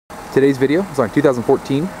Today's video is on a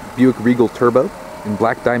 2014 Buick Regal Turbo in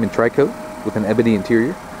black diamond tri-coat with an ebony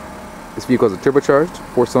interior. This vehicle has a turbocharged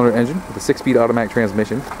 4-cylinder engine with a 6-speed automatic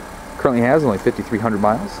transmission. Currently has only 5,300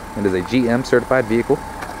 miles and is a GM certified vehicle.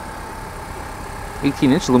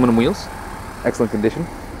 18-inch aluminum wheels, excellent condition.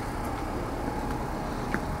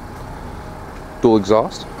 Dual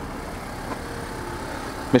exhaust.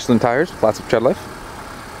 Michelin tires, classic tread life.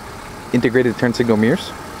 Integrated turn signal mirrors.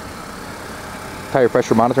 Tire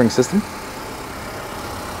pressure monitoring system.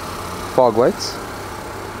 Fog lights.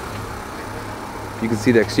 You can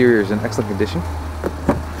see the exterior is in excellent condition.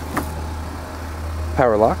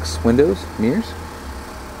 Power locks, windows, mirrors.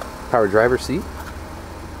 Power driver's seat.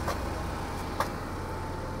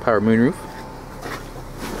 Power moonroof.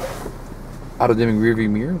 Auto dimming rear view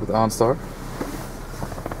mirror with OnStar.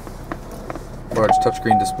 Large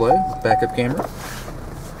touchscreen display with backup camera.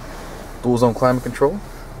 Dual zone climate control.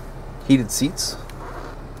 Heated seats.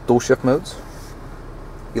 Dual shift modes.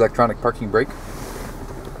 Electronic parking brake.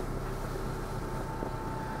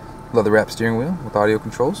 Leather wrapped steering wheel with audio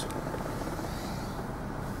controls.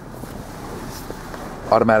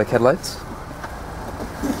 Automatic headlights.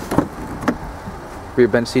 Rear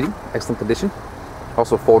bench seating, excellent condition.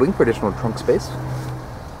 Also folding for additional trunk space.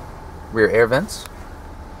 Rear air vents.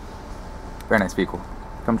 Very nice vehicle.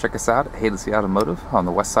 Come check us out at Automotive on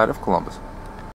the west side of Columbus.